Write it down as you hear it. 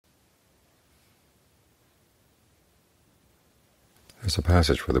There's a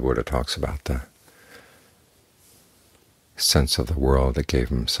passage where the Buddha talks about the sense of the world that gave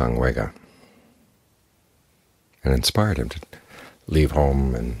him Samvega and inspired him to leave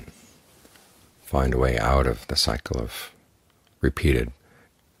home and find a way out of the cycle of repeated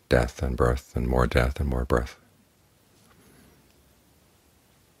death and birth and more death and more birth.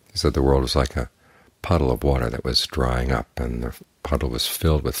 He said the world was like a puddle of water that was drying up, and the puddle was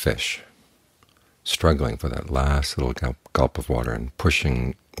filled with fish, struggling for that last little gulp of water and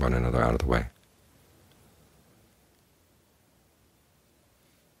pushing one another out of the way.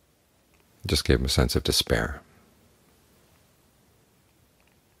 It just gave him a sense of despair.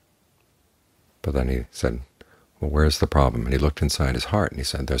 But then he said, well, where's the problem? And he looked inside his heart, and he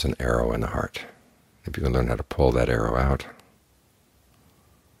said, there's an arrow in the heart. If you can learn how to pull that arrow out,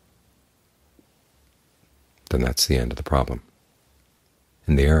 then that's the end of the problem.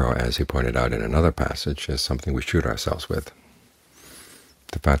 And the arrow, as he pointed out in another passage, is something we shoot ourselves with.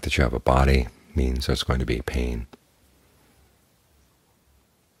 The fact that you have a body means there's going to be pain.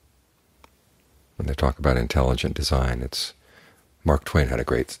 When they talk about intelligent design, Mark Twain had a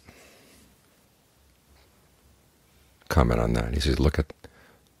great comment on that. He says, look at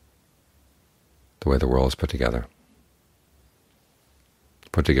the way the world is put together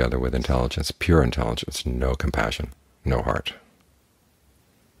with intelligence, pure intelligence, no compassion, no heart.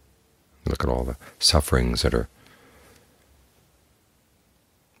 Look at all the sufferings that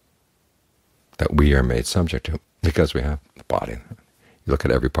we are made subject to because we have the body. You look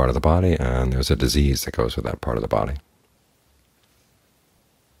at every part of the body, and there's a disease that goes with that part of the body.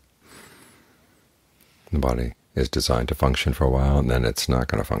 The body is designed to function for a while, and then it's not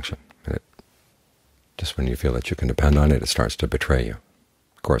going to function. Just when you feel that you can depend on it, it starts to betray you.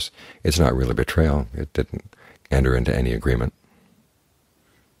 Of course, it's not really betrayal. It didn't enter into any agreement.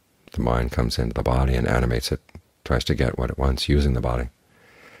 The mind comes into the body and animates it, tries to get what it wants using the body.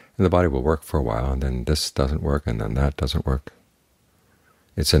 And the body will work for a while, and then this doesn't work, and then that doesn't work.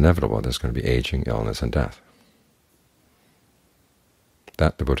 It's inevitable. There's going to be aging, illness, and death.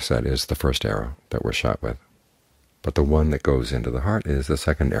 That, the Buddha said, is the first arrow that we're shot with. But the one that goes into the heart is the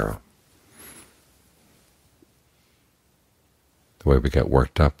second arrow. The way we get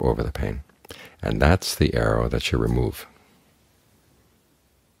worked up over the pain. And that's the arrow that you remove.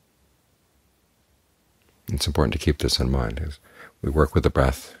 It's important to keep this in mind. As we work with the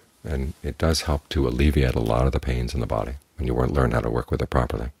breath, and it does help to alleviate a lot of the pains in the body when you learn how to work with it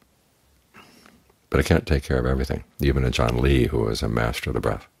properly. But it can't take care of everything. Even a John Lee, who was a master of the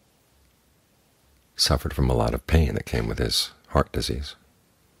breath, suffered from a lot of pain that came with his heart disease.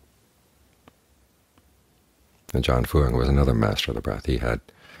 And John Fuang was another master of the breath. He had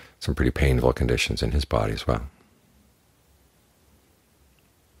some pretty painful conditions in his body as well.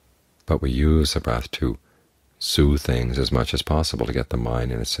 But we use the breath to soothe things as much as possible, to get the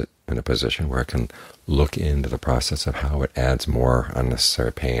mind in a position where it can look into the process of how it adds more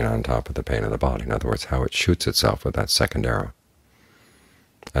unnecessary pain on top of the pain of the body. In other words, how it shoots itself with that second arrow,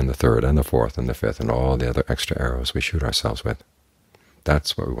 and the third, and the fourth, and the fifth, and all the other extra arrows we shoot ourselves with.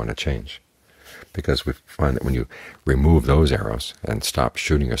 That's what we want to change, because we find that when you remove those arrows and stop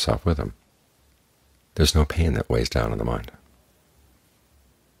shooting yourself with them, there's no pain that weighs down on the mind.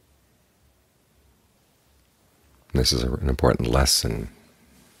 This is an important lesson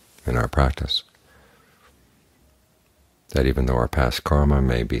in our practice, that even though our past karma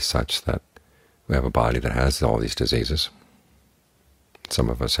may be such that we have a body that has all these diseases, some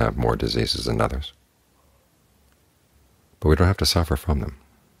of us have more diseases than others, but we don't have to suffer from them.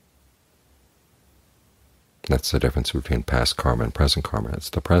 That's the difference between past karma and present karma. It's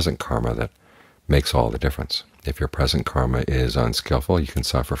the present karma that makes all the difference. If your present karma is unskillful, you can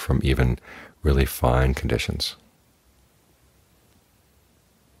suffer from even really fine conditions.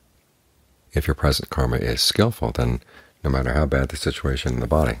 If your present karma is skillful, then no matter how bad the situation in the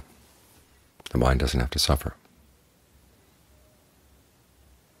body, the mind doesn't have to suffer.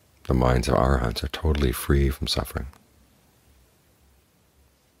 The minds of arahants are totally free from suffering.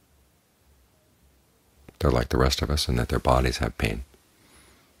 They're like the rest of us in that their bodies have pain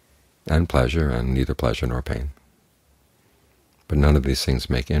and pleasure, and neither pleasure nor pain. But none of these things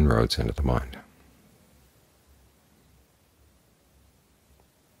make inroads into the mind.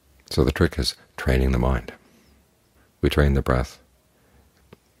 So the trick is training the mind. We train the breath,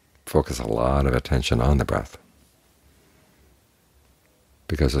 focus a lot of attention on the breath,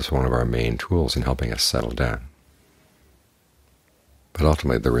 because it's one of our main tools in helping us settle down. But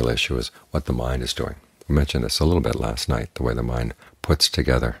ultimately the real issue is what the mind is doing. We mentioned this a little bit last night, the way the mind puts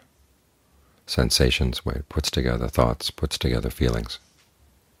together sensations, the way it puts together thoughts, puts together feelings,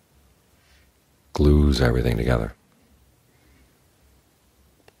 glues everything together.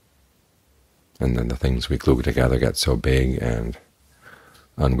 And then the things we glue together get so big and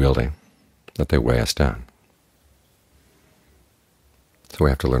unwieldy that they weigh us down. So what we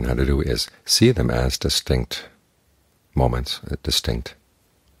have to learn how to do is see them as distinct moments, distinct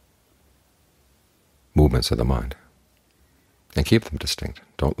movements of the mind, and keep them distinct.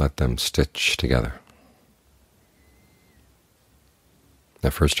 Don't let them stitch together.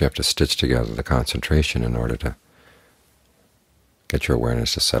 Now first you have to stitch together the concentration in order to get your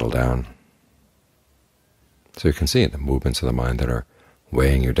awareness to settle down. So you can see the movements of the mind that are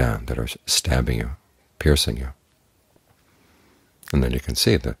weighing you down, that are stabbing you, piercing you. And then you can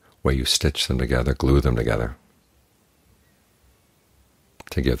see the way you stitch them together, glue them together,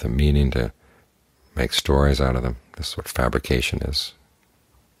 to give them meaning, to make stories out of them. This is what fabrication is.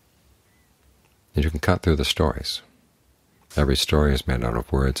 And you can cut through the stories. Every story is made out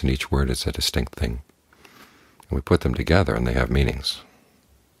of words, and each word is a distinct thing. And we put them together, and they have meanings.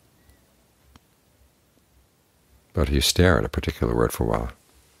 But if you stare at a particular word for a while,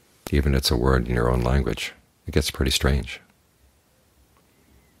 even if it's a word in your own language, it gets pretty strange.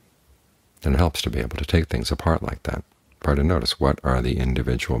 And it helps to be able to take things apart like that. Try to notice what are the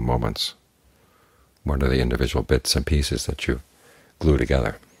individual moments, what are the individual bits and pieces that you glue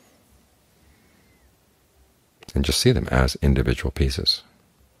together, and just see them as individual pieces.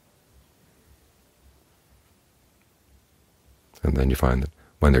 And then you find that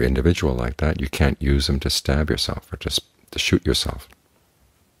when they're individual like that, you can't use them to stab yourself or just to shoot yourself.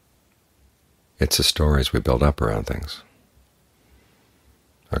 It's the stories we build up around things.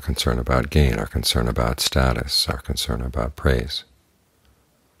 Our concern about gain, our concern about status, our concern about praise,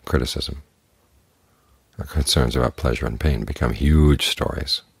 criticism, our concerns about pleasure and pain become huge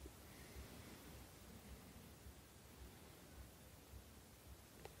stories.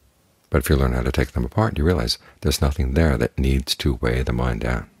 But if you learn how to take them apart, you realize there's nothing there that needs to weigh the mind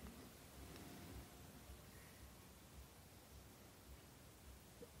down.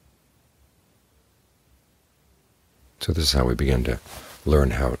 So this is how we begin to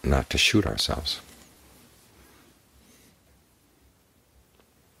learn how not to shoot ourselves.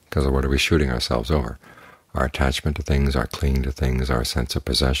 Because what are we shooting ourselves over? Our attachment to things, our clinging to things, our sense of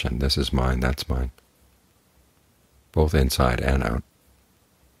possession. This is mine, that's mine, both inside and out.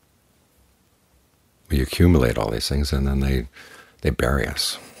 We accumulate all these things, and then they bury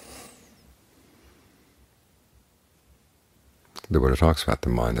us. The Buddha talks about the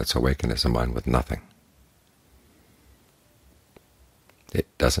mind that's awakened as a mind with nothing. It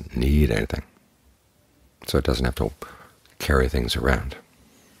doesn't need anything, so it doesn't have to carry things around.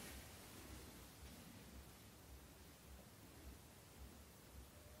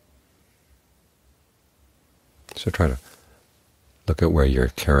 So try to look at where you're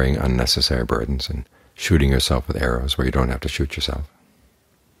carrying unnecessary burdens and shooting yourself with arrows where you don't have to shoot yourself.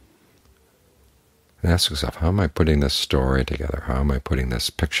 And ask yourself, how am I putting this story together? How am I putting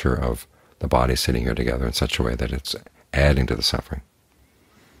this picture of the body sitting here together in such a way that it's adding to the suffering?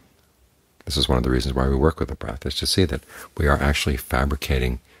 This is one of the reasons why we work with the breath, is to see that we are actually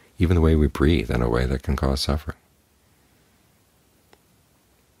fabricating even the way we breathe in a way that can cause suffering.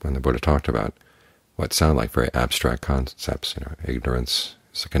 When the Buddha talked about what sound like very abstract concepts, ignorance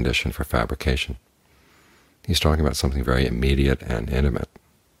is a condition for fabrication, he's talking about something very immediate and intimate.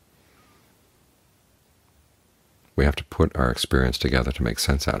 We have to put our experience together to make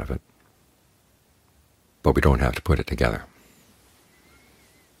sense out of it, but we don't have to put it together.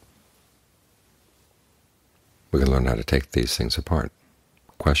 We can learn how to take these things apart,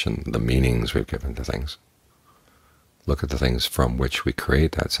 question the meanings we've given to things, look at the things from which we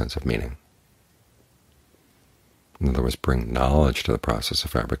create that sense of meaning. In other words, bring knowledge to the process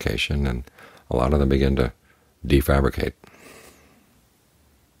of fabrication, and a lot of them begin to defabricate.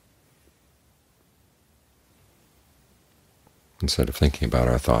 Instead of thinking about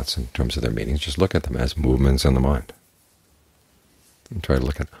our thoughts in terms of their meanings, just look at them as movements in the mind, and try to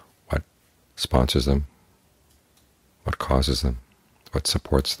look at what sponsors them, what causes them, what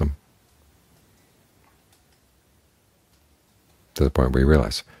supports them, to the point where you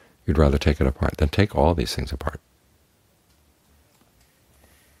realize you'd rather take it apart than take all these things apart.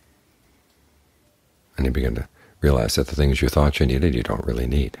 And you begin to realize that the things you thought you needed, you don't really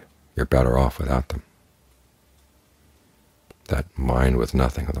need. You're better off without them. That mind with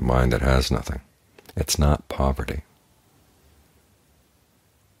nothing, or the mind that has nothing, it's not poverty.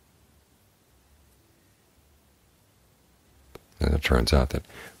 And it turns out that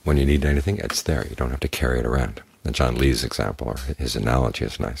when you need anything, it's there. You don't have to carry it around. And John Lee's example, or his analogy,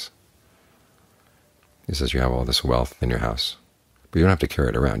 is nice. He says you have all this wealth in your house, but you don't have to carry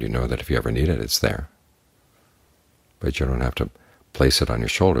it around. You know that if you ever need it, it's there. But you don't have to place it on your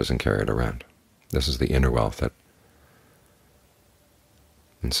shoulders and carry it around. This is the inner wealth that,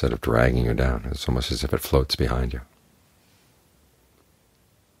 instead of dragging you down, it's almost as if it floats behind you.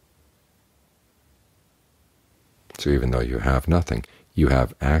 So even though you have nothing, you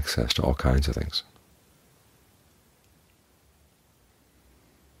have access to all kinds of things.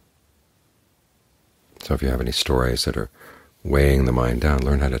 So if you have any stories that are weighing the mind down,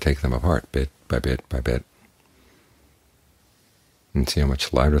 learn how to take them apart bit by bit by bit, and see how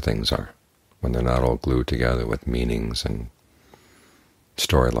much lighter things are when they're not all glued together with meanings and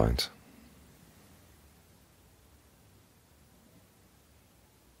storylines.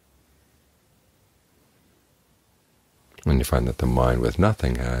 And you find that the mind with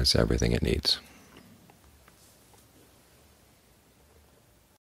nothing has everything it needs.